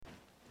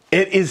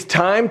It is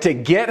time to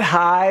get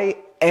high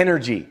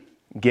energy.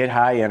 Get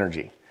high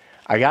energy.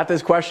 I got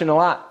this question a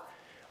lot.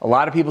 A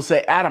lot of people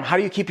say, Adam, how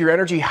do you keep your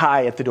energy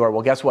high at the door?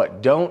 Well, guess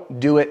what? Don't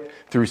do it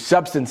through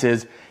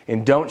substances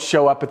and don't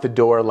show up at the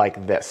door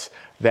like this.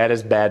 That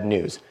is bad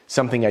news,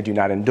 something I do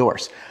not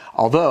endorse.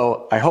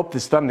 Although, I hope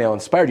this thumbnail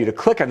inspired you to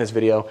click on this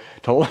video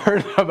to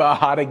learn about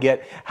how to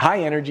get high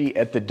energy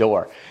at the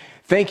door.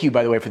 Thank you,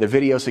 by the way, for the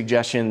video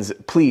suggestions.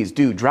 Please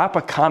do drop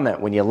a comment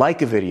when you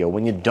like a video,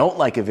 when you don't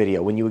like a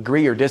video, when you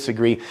agree or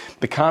disagree.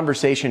 The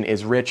conversation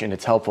is rich and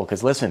it's helpful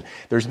because listen,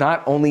 there's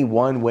not only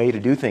one way to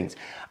do things.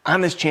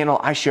 On this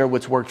channel, I share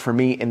what's worked for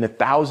me and the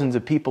thousands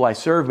of people I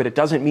serve, but it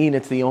doesn't mean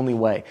it's the only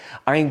way.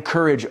 I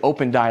encourage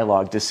open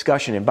dialogue,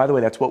 discussion, and by the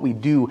way, that's what we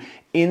do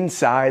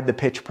inside the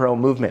Pitch Pro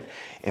movement.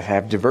 If I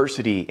have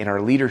diversity in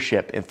our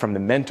leadership and from the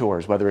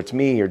mentors, whether it's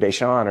me or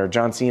Deshaun or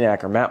John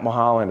Cenac or Matt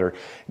Mulholland or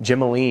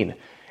Jim Aline,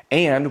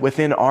 and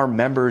within our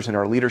members and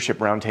our leadership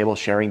roundtable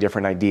sharing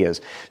different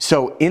ideas.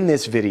 So in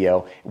this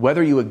video,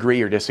 whether you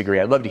agree or disagree,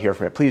 I'd love to hear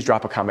from it. Please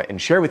drop a comment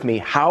and share with me,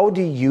 how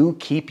do you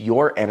keep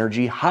your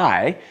energy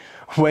high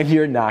when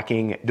you're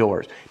knocking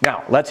doors?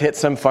 Now, let's hit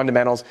some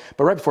fundamentals.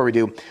 But right before we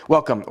do,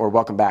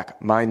 welcome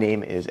back. My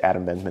name is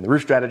Adam Bensman, the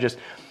Roof Strategist,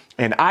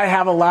 and I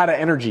have a lot of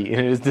energy,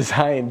 and it is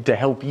designed to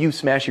help you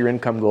smash your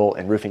income goal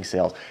in roofing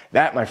sales.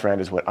 That, my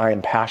friend, is what I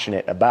am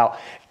passionate about,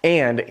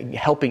 and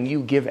helping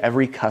you give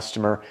every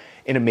customer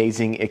an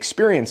amazing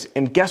experience.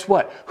 And guess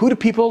what? Who do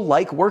people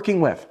like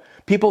working with?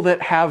 People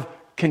that have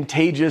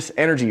contagious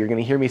energy. You're going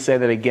to hear me say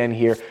that again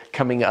here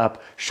coming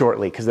up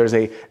shortly, because there's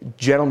a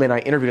gentleman I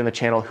interviewed on the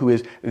channel who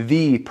is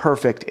the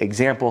perfect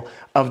example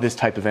of this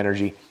type of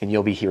energy, and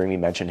you'll be hearing me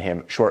mention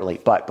him shortly.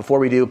 But before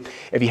we do,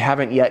 if you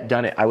haven't yet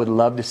done it, I would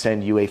love to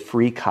send you a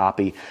free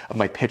copy of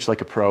my Pitch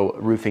Like a Pro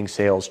roofing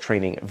sales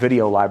training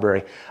video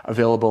library,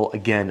 available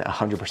again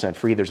 100%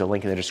 free. There's a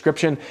link in the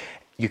description.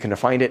 You can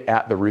find it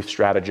at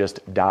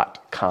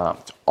theroofstrategist.com.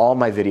 It's all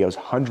my videos,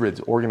 hundreds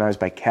organized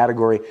by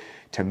category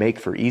to make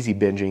for easy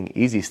binging,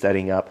 easy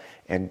studying up,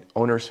 and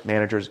owners,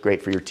 managers,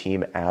 great for your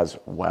team as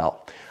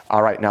well.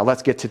 All right, now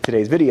let's get to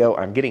today's video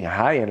on getting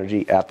high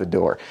energy at the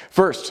door.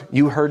 First,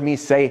 you heard me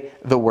say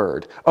the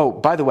word. Oh,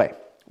 by the way,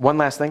 one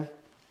last thing.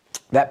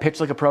 That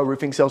Pitch Like a Pro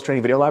roofing sales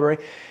training video library,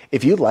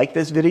 if you like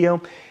this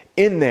video,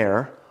 in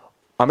there,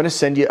 I'm going to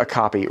send you a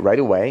copy right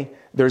away.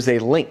 There's a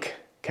link,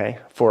 okay,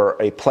 for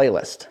a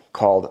playlist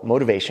called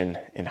Motivation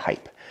and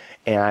Hype.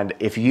 And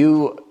if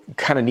you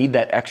kind of need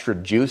that extra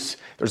juice,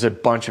 there's a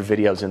bunch of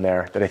videos in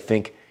there that I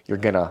think you're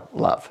gonna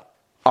love.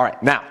 All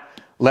right, now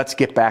let's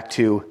get back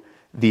to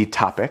the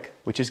topic,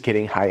 which is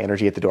getting high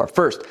energy at the door.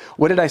 First,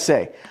 what did I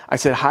say? I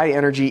said high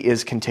energy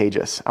is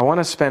contagious. I want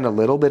to spend a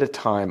little bit of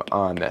time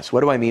on this.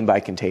 What do I mean by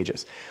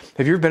contagious?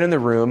 Have you ever been in the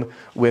room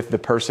with the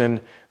person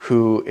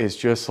who is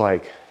just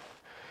like,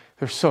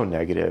 they're so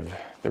negative,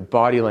 their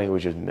body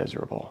language is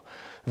miserable.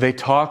 They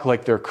talk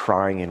like they're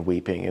crying and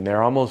weeping, and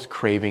they're almost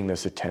craving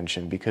this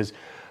attention because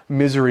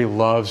misery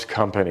loves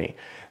company.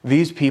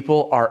 These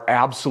people are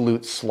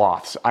absolute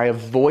sloths. I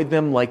avoid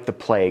them like the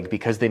plague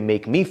because they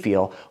make me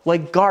feel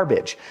like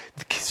garbage.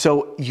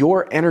 So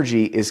your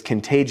energy is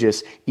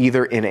contagious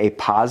either in a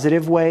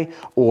positive way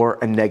or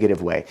a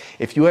negative way.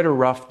 If you had a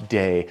rough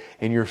day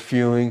and you're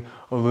feeling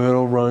a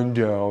little run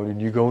down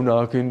and you go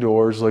knocking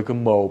doors like a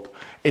mope,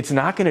 it's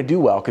not going to do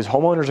well because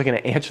homeowners are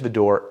going to answer the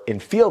door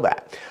and feel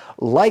that.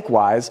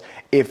 Likewise,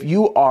 if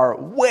you are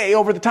way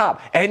over the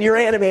top and you're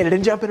animated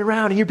and jumping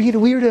around and you're being a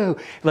weirdo,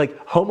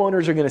 like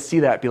homeowners are going to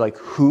see that, be like,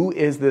 who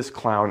is this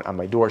clown on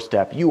my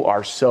doorstep? You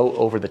are so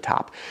over the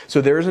top.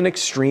 So there's an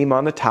extreme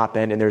on the top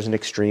end and there's an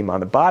extreme on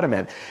the bottom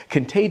end.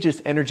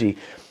 Contagious energy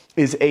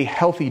is a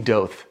healthy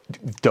dose.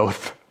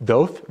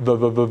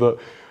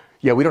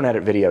 Yeah, we don't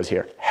edit videos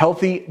here.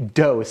 Healthy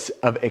dose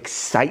of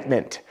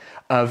excitement,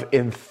 of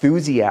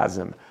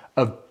enthusiasm,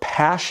 of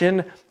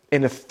passion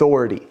and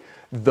authority.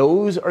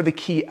 Those are the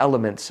key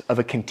elements of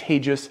a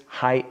contagious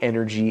high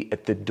energy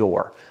at the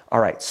door. All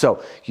right,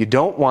 so you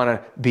don't want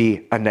to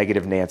be a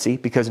negative Nancy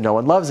because no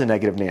one loves a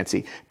negative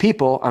Nancy.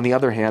 People, on the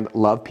other hand,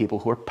 love people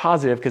who are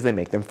positive because they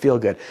make them feel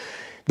good.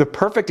 The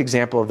perfect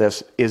example of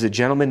this is a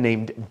gentleman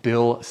named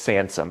Bill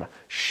Sansom.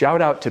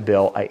 Shout out to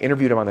Bill. I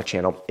interviewed him on the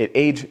channel at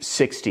age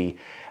 60.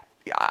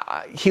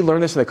 He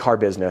learned this in the car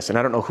business, and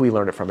I don't know who he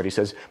learned it from, but he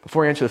says,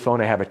 before I answer the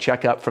phone, I have a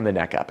checkup from the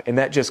neck up. And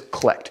that just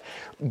clicked.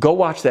 Go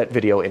watch that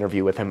video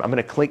interview with him. I'm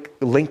going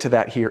to link to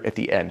that here at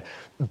the end.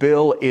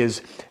 Bill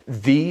is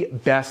the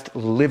best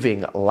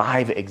living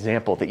live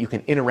example that you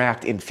can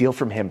interact and feel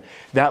from him,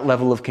 that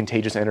level of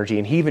contagious energy.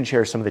 And he even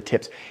shares some of the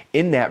tips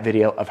in that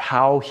video of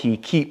how he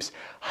keeps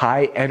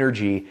high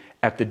energy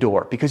at the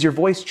door, because your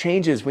voice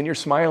changes when you're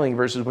smiling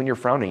versus when you're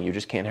frowning. You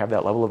just can't have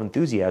that level of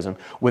enthusiasm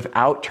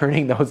without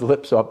turning those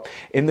lips up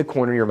in the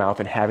corner of your mouth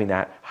and having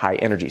that high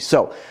energy.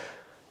 So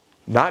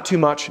not too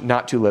much,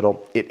 not too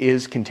little. It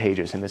is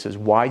contagious, and this is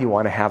why you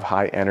want to have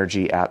high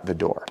energy at the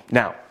door.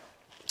 Now,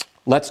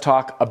 let's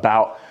talk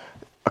about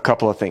a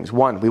couple of things.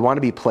 One, we want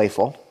to be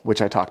playful,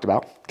 which I talked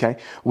about, okay?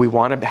 We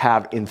want to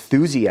have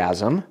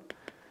enthusiasm.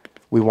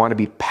 We want to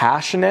be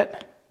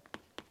passionate,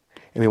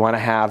 and we want to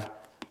have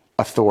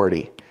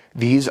authority.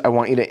 These, I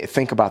want you to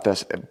think about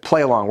this.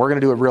 Play along. We're going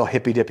to do a real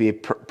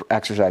hippy-dippy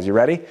exercise. You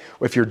ready?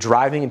 If you're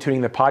driving and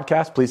tuning the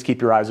podcast, please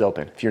keep your eyes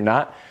open. If you're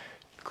not,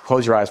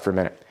 close your eyes for a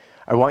minute.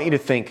 I want you to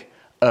think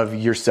of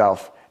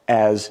yourself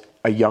as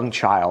a young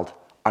child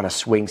on a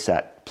swing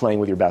set playing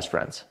with your best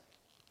friends.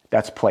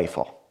 That's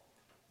playful,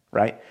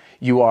 right?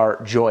 You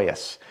are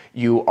joyous.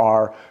 You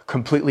are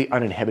completely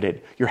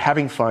uninhibited. You're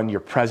having fun. You're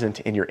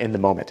present, and you're in the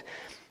moment.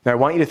 Now, I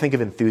want you to think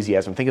of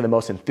enthusiasm. Think of the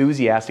most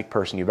enthusiastic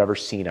person you've ever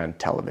seen on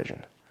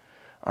television.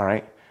 All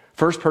right?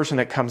 First person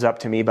that comes up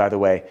to me, by the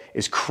way,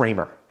 is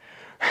Kramer.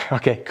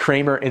 Okay,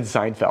 Kramer in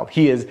Seinfeld.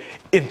 He is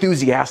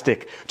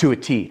enthusiastic to a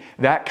T.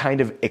 That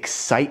kind of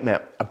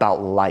excitement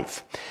about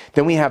life.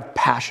 Then we have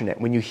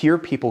passionate. When you hear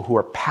people who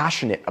are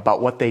passionate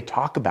about what they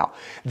talk about,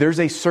 there's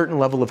a certain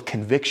level of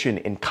conviction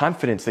and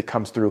confidence that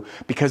comes through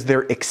because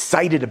they're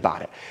excited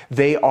about it.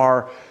 They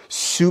are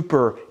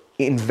super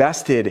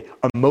invested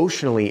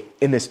emotionally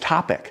in this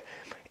topic.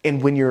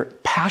 And when you're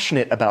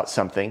passionate about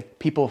something,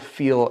 people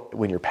feel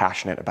when you're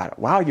passionate about it.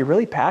 Wow, you're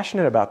really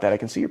passionate about that. I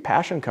can see your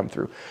passion come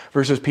through.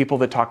 Versus people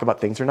that talk about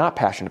things they're not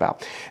passionate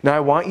about. Now, I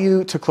want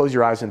you to close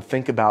your eyes and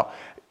think about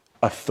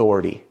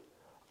authority.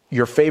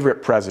 Your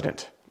favorite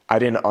president. I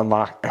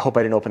hope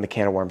I didn't open the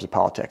can of worms of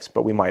politics,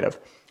 but we might have.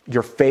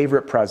 Your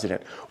favorite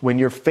president. When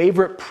your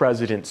favorite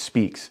president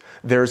speaks,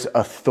 there's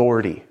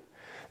authority.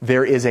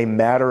 There is a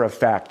matter of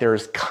fact. There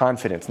is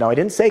confidence. Now, I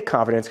didn't say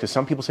confidence because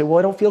some people say, well,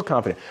 I don't feel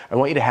confident. I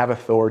want you to have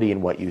authority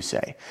in what you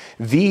say.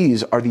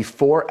 These are the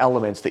 4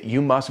 elements that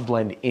you must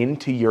blend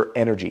into your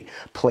energy.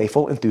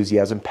 Playful,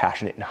 enthusiasm,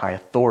 passionate, and high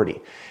authority.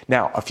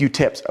 Now, a few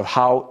tips of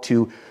how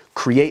to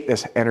create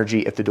this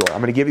energy at the door. I'm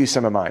going to give you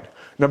some of mine.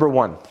 Number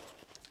 1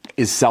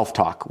 is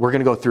self-talk. We're going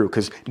to go through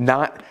because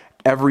not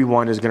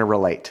everyone is going to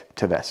relate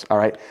to this, all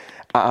right?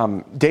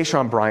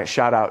 Deshaun Bryant,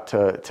 shout out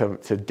to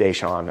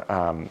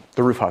Deshaun,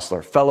 the Roof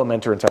Hustler, fellow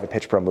mentor inside the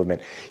Pitch Pro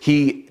movement.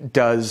 He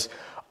does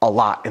a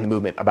lot in the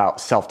movement about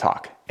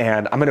self-talk.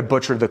 And I'm going to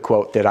butcher the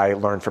quote that I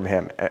learned from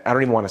him. I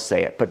don't even want to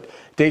say it, but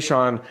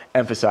Deshaun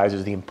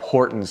emphasizes the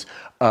importance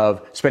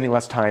of spending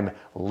less time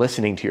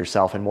listening to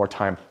yourself and more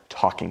time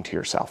talking to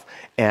yourself.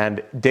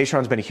 And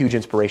Deshaun's been a huge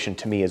inspiration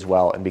to me as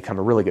well and become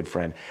a really good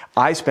friend.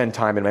 I spend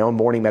time in my own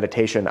morning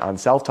meditation on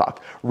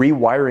self-talk,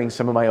 rewiring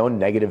some of my own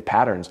negative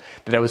patterns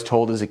that I was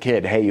told as a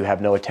kid. Hey, you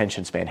have no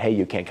attention span. Hey,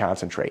 you can't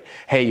concentrate.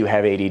 Hey, you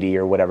have ADD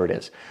or whatever it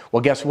is.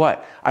 Well, guess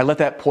what? I let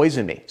that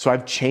poison me. So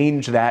I've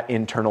changed that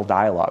internal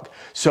dialogue.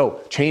 So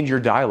change your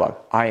dialogue.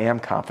 I am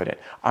confident.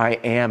 I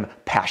am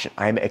passionate.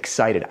 I am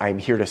excited. I am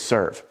here to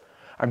serve.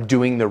 I'm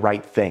doing the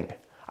right thing.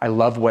 I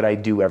love what I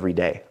do every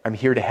day. I'm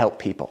here to help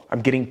people.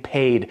 I'm getting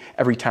paid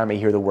every time I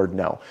hear the word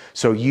no.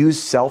 So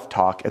use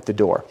self-talk at the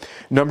door.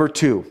 Number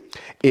 2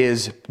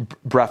 is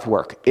breath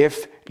work.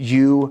 If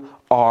you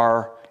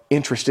are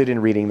interested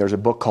in reading, there's a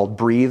book called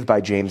Breathe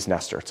by James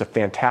Nestor. It's a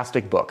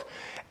fantastic book.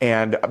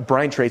 And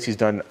Brian Tracy's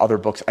done other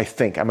books, I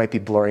think. I might be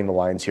blurring the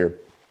lines here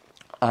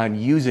on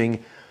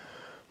using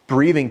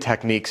breathing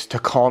techniques to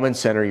calm and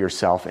center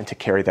yourself and to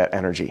carry that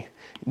energy.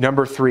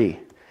 Number 3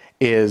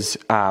 is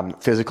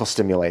physical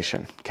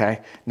stimulation, okay?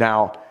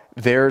 Now,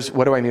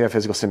 what do I mean by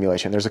physical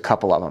stimulation? There's a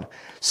couple of them.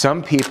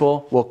 Some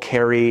people will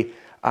carry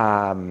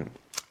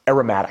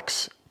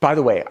aromatics. By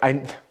the way,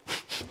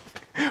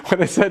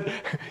 when I said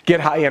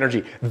get high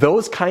energy,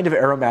 those kind of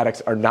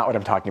aromatics are not what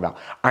I'm talking about.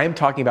 I am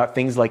talking about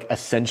things like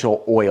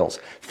essential oils,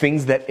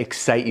 things that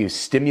excite you,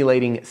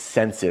 stimulating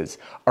senses,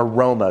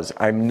 aromas.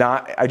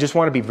 I just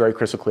want to be very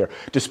crystal clear.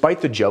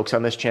 Despite the jokes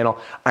on this channel,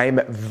 I am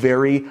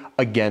very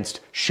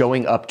against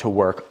showing up to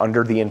work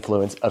under the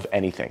influence of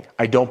anything.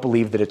 I don't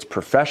believe that it's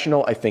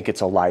professional. I think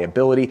it's a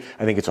liability.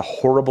 I think it's a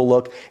horrible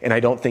look. And I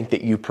don't think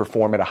that you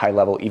perform at a high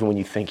level even when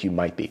you think you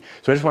might be.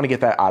 So I just want to get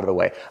that out of the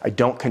way. I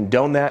don't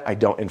condone that. I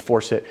don't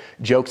enforce it.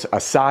 Jokes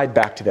aside,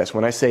 back to this.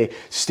 When I say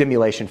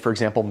stimulation, for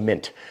example,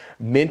 mint.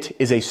 Mint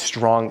is a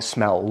strong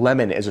smell.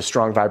 Lemon is a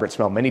strong, vibrant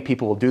smell. Many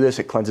people will do this.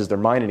 It cleanses their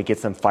mind and it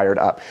gets them fired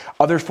up.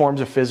 Other forms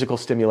of physical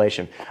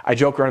stimulation. I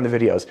joke around in the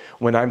videos.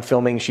 When I'm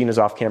filming, Sheena's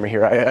off camera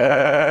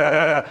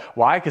here.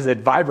 Why? Because it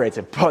vibrates.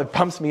 It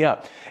pumps me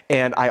up.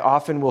 And I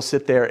often will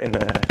sit there and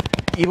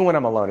even when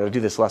I'm alone, I'll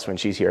do this less when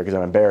she's here because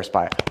I'm embarrassed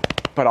by it.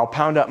 But I'll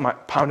pound on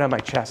my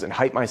chest and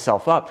hype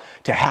myself up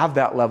to have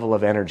that level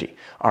of energy.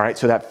 All right,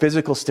 so that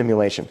physical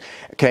stimulation.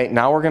 Okay,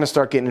 now we're going to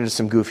start getting into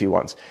some goofy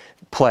ones.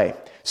 Play.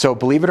 So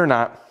believe it or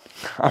not,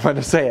 I'm going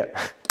to say it.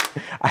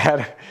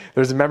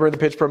 There's a member of the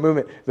Pitch Pro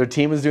movement. Their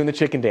team was doing the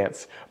chicken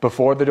dance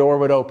before the door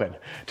would open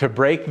to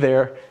break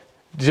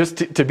just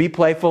to be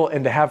playful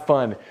and to have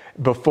fun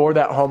before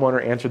that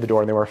homeowner answered the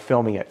door and they were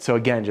filming it. So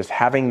again, just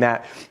having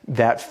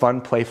that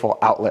fun, playful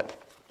outlet.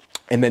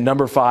 And then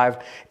number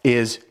 5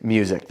 is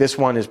music. This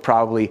one is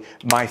probably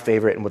my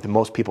favorite and what the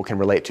most people can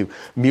relate to.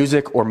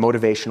 Music or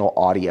motivational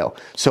audio.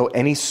 So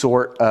any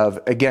sort of,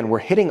 again, we're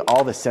hitting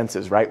all the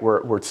senses, right?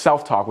 We're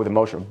self-talk with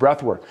emotion,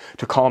 breath work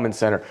to calm and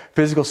center,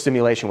 physical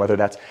stimulation, whether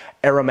that's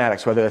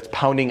aromatics, whether that's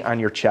pounding on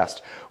your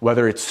chest,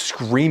 whether it's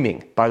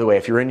screaming. By the way,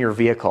 if you're in your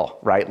vehicle,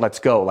 right, let's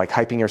go, like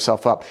hyping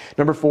yourself up.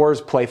 Number 4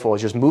 is playful,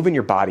 is just moving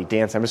your body,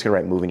 dance. I'm just gonna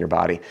write moving your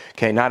body.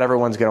 Okay, not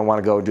everyone's gonna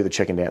wanna go do the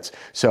chicken dance.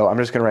 So I'm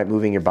just gonna write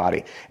moving your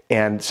body.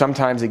 And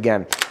sometimes,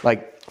 again,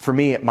 like for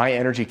me, my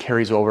energy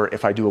carries over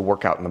if I do a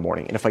workout in the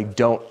morning. And if I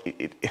don't,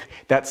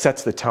 that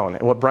sets the tone.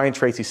 And what Brian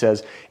Tracy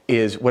says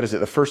is, what is it,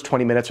 the first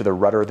 20 minutes are the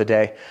rudder of the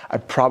day?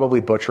 I'm probably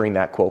butchering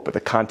that quote, but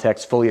the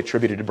context fully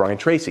attributed to Brian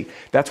Tracy.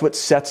 That's what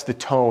sets the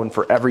tone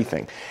for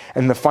everything.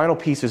 And the final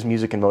piece is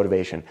music and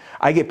motivation.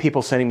 I get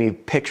people sending me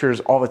pictures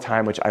all the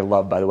time, which I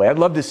love, by the way. I'd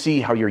love to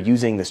see how you're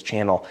using this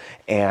channel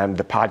and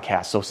the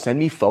podcast. So send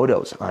me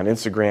photos on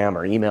Instagram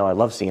or email. I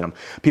love seeing them.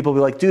 People will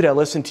be like, dude, I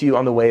listened to you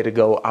on the way to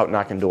go out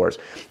knocking doors,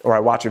 or I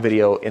watch a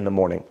video in the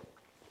morning.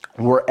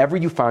 Wherever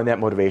you find that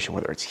motivation,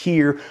 whether it's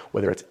here,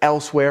 whether it's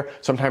elsewhere,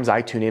 sometimes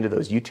I tune into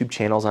those YouTube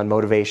channels on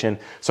motivation.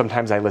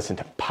 Sometimes I listen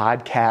to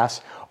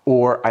podcasts,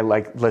 or I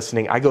like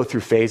listening. I go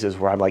through phases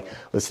where I'm like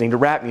listening to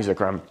rap music,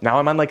 or now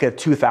I'm on like a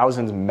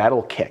 2000s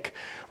metal kick,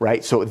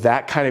 right? So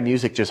that kind of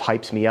music just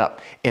hypes me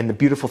up. And the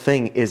beautiful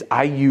thing is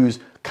I use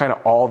kind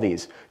of all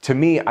these. To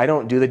me, I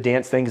don't do the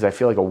dance thing because I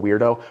feel like a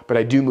weirdo, but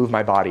I do move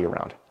my body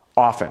around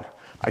often.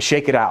 I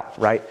shake it out,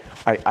 right?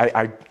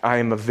 I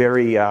am a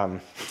very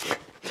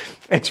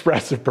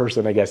expressive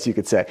person, I guess you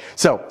could say.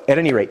 So at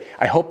any rate,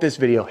 I hope this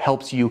video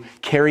helps you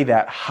carry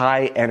that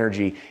high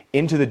energy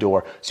into the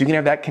door so you can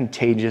have that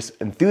contagious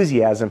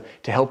enthusiasm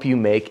to help you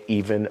make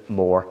even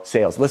more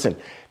sales. Listen,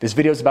 this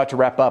video is about to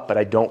wrap up, but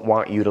I don't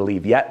want you to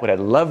leave yet. What I'd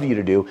love you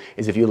to do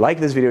is, if you like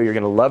this video, you're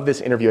going to love this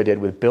interview I did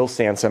with Bill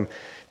Sansom.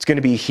 It's going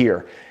to be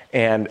here.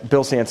 And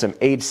Bill Sansom,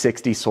 age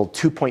 60, sold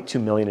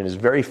 $2.2 million in his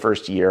very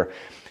first year.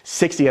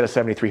 60 out of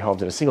 73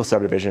 homes in a single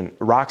subdivision,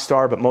 rock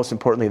star, but most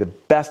importantly, the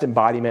best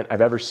embodiment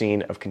I've ever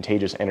seen of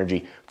contagious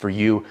energy for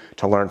you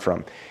to learn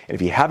from. And if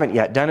you haven't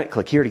yet done it,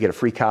 click here to get a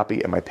free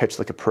copy of my Pitch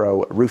Like a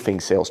Pro roofing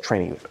sales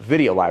training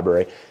video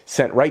library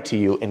sent right to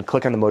you, and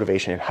click on the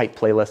motivation and hype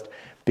playlist,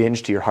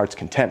 binge to your heart's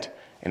content,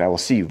 and I will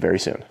see you very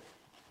soon.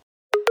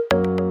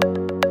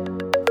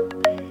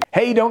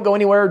 Hey, don't go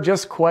anywhere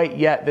just quite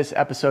yet. This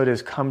episode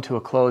has come to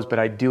a close, but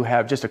I do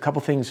have just a couple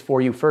things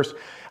for you. First,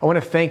 I want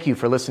to thank you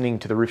for listening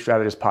to the Roof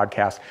Strategist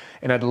podcast,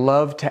 and I'd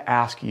love to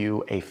ask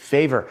you a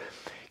favor.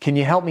 Can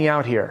you help me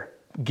out here?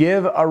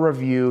 Give a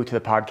review to the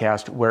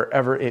podcast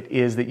wherever it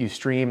is that you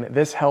stream.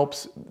 This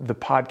helps the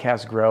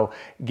podcast grow,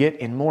 get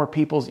in more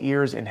people's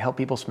ears, and help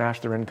people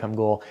smash their income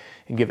goal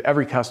and give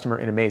every customer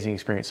an amazing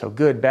experience. So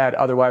good, bad,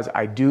 otherwise,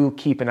 I do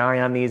keep an eye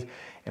on these,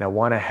 and I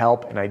want to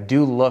help, and I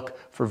do look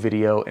for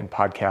video and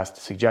podcast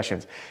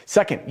suggestions.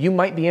 Second, you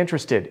might be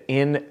interested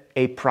in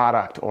a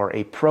product or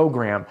a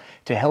program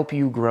to help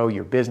you grow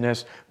your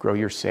business, grow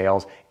your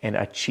sales, and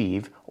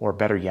achieve, or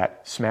better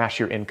yet, smash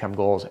your income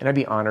goals, and I'd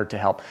be honored to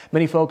help.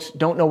 Many folks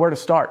don't know where to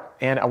start,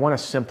 and I want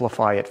to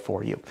simplify it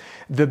for you.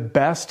 The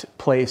best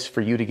place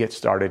for you to get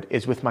started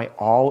is with my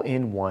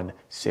all-in-one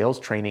sales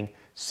training,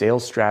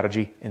 sales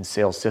strategy, and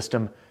sales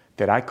system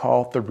that I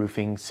call the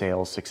Roofing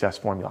Sales Success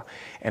Formula.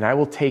 And I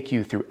will take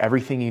you through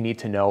everything you need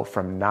to know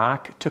from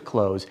knock to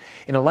close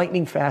in a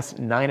lightning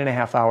fast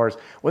 9.5 hours,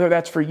 whether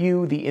that's for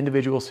you, the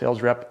individual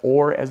sales rep,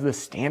 or as the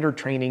standard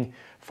training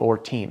for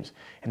teams.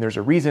 And there's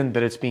a reason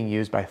that it's being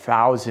used by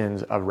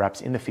thousands of reps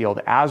in the field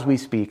as we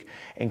speak,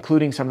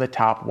 including some of the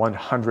top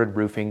 100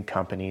 roofing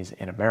companies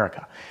in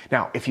America.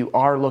 Now, if you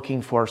are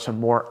looking for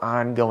some more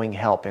ongoing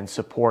help and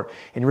support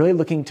and really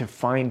looking to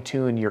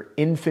fine-tune your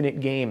infinite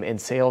game in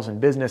sales and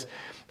business,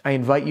 I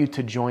invite you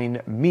to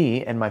join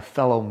me and my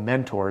fellow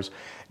mentors,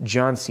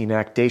 John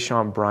Cenac,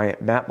 Deshaun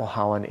Bryant, Matt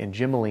Mulholland, and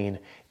Jim Moline,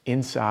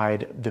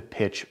 inside the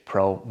Pitch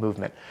Pro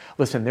movement.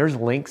 Listen, there's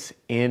links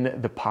in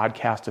the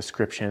podcast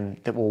description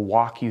that will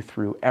walk you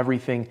through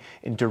everything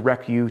and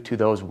direct you to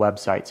those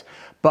websites.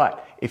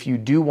 But if you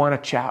do want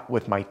to chat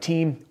with my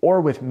team or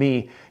with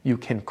me, you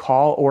can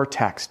call or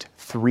text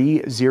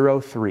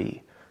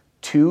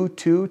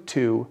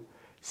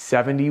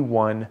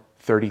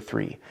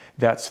 303-222-7133.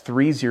 That's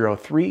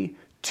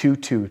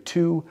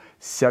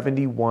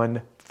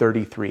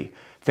 303-222-7133.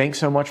 Thanks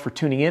so much for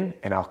tuning in,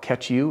 and I'll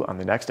catch you on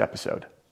the next episode.